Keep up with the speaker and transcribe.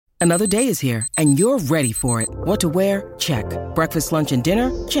Another day is here, and you're ready for it. What to wear? Check. Breakfast, lunch, and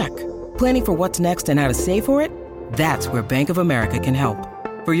dinner? Check. Planning for what's next and how to save for it? That's where Bank of America can help.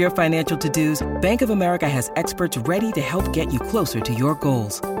 For your financial to-dos, Bank of America has experts ready to help get you closer to your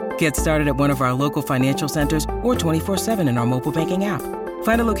goals. Get started at one of our local financial centers or 24/7 in our mobile banking app.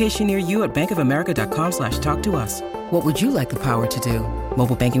 Find a location near you at bankofamerica.com/talktous. What would you like the power to do?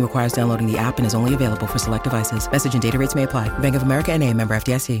 Mobile banking requires downloading the app and is only available for select devices. Message and data rates may apply. Bank of America N.A., member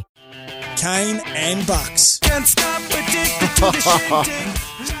FDIC. Kane and Bucks. Can't stop addicted to the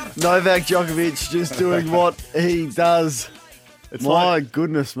shit. Novak Djokovic just doing what he does. It's My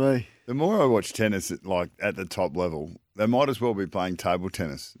goodness me. The more I watch tennis at the top level, they might as well be playing table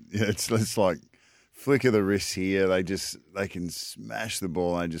tennis. It's like flick of the wrist here. They can smash the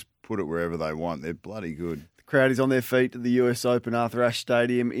ball and just put it wherever they want. They're bloody good. Crowd is on their feet at the US Open Arthur Ashe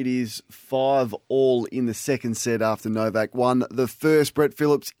Stadium. It is 5-all in the second set after Novak won the first. Brett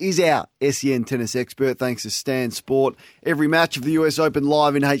Phillips is our SEN tennis expert thanks to Stan Sport. Every match of the US Open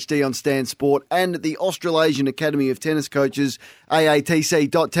live in HD on Stan Sport and the Australasian Academy of Tennis Coaches,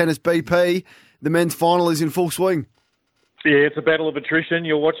 aatc.tennis BP. The men's final is in full swing. Yeah, it's a battle of attrition.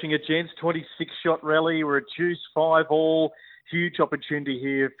 You're watching it, gents. 26-shot rally. We're at juice 5-all. Huge opportunity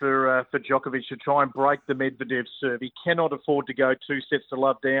here for Djokovic to try and break the Medvedev serve. He cannot afford to go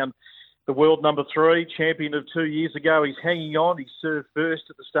 2-0 down. The world number 3, champion of 2 years ago, he's hanging on. He served first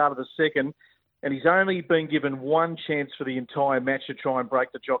at the start of the second, and he's only been given one chance for the entire match to try and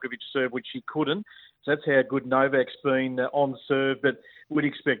break the Djokovic serve, which he couldn't. So that's how good Novak's been on serve, but we'd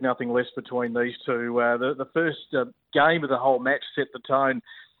expect nothing less between these two. The first game of the whole match set the tone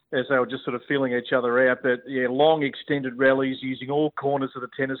as they were just sort of feeling each other out. But, yeah, long extended rallies using all corners of the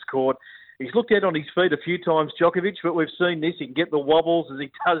tennis court. He's looked out on his feet a few times, Djokovic, but we've seen this. He can get the wobbles as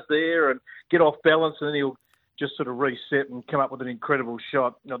he does there and get off balance, and then he'll just sort of reset and come up with an incredible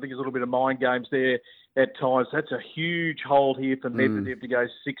shot. I think there's a little bit of mind games there at times. That's a huge hold here for Medvedev to go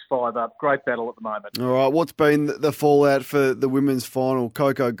 6-5 up. Great battle at the moment. All right, what's been the fallout for the women's final?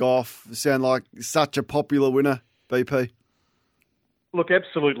 Coco Gauff sound like such a popular winner, BP? Look,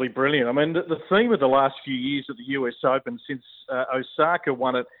 absolutely brilliant. I mean, the theme of the last few years of the US Open, since Osaka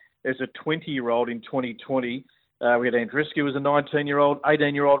won it as a 20-year-old in 2020, we had Andreescu as a 19-year-old,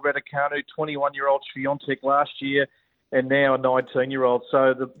 18-year-old Raducanu, 21-year-old Swiatek last year, and now a 19-year-old.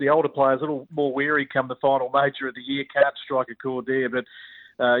 So the older players a little more weary come the final major of the year. Can't strike a chord there. But,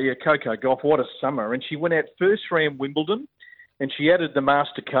 Coco Gauff, what a summer. And she went out first round Wimbledon, and she added the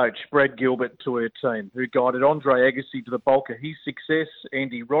master coach, Brad Gilbert, to her team, who guided Andre Agassi to the bulk of his success,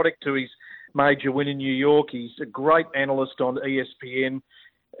 Andy Roddick to his major win in New York. He's a great analyst on ESPN,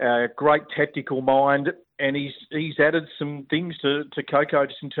 great tactical mind, and he's added some things to Coco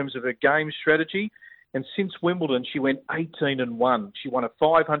just in terms of her game strategy. And since Wimbledon, she went 18-1. She won a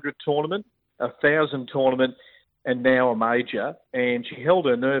 500 tournament, a 1,000 tournament, and now a major. And she held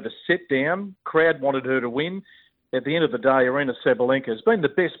her nerve a set down. Crowd wanted her to win. At the end of the day, Aryna Sabalenka has been the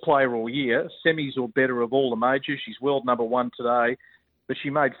best player all year, semis or better of all the majors. She's world number 1 today, but she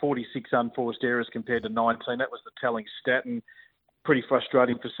made 46 unforced errors compared to 19. That was the telling stat, and pretty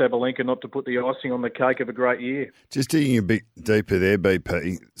frustrating for Sabalenka not to put the icing on the cake of a great year. Just digging a bit deeper there,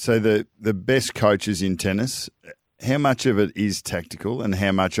 BP. So the best coaches in tennis, how much of it is tactical, and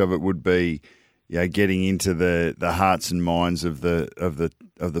how much of it would be, getting into the hearts and minds of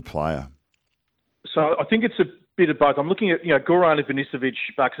the player? So I think it's a bit of both. I'm looking at Goran Ivanisevic,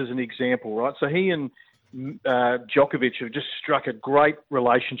 Bucks, as an example, right? So he and Djokovic have just struck a great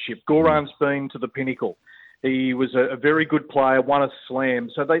relationship. Goran's been to the pinnacle. He was a very good player, won a slam.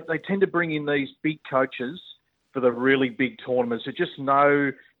 So they tend to bring in these big coaches for the really big tournaments who just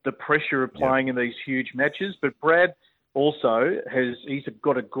know the pressure of playing in these huge matches. But Brad also he's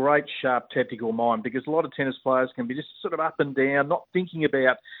got a great sharp tactical mind, because a lot of tennis players can be just sort of up and down, not thinking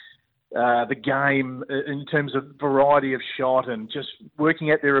about the game in terms of variety of shot and just working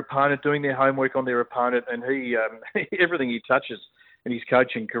at their opponent, doing their homework on their opponent. And he everything he touches in his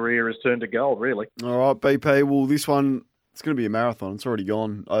coaching career has turned to gold, really. All right, BP. Well, this one, it's going to be a marathon. It's already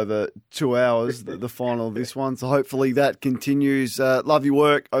gone over 2 hours, the final of this one. So hopefully that continues. Love your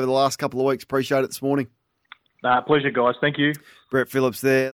work over the last couple of weeks. Appreciate it this morning. Pleasure, guys. Thank you. Brett Phillips there.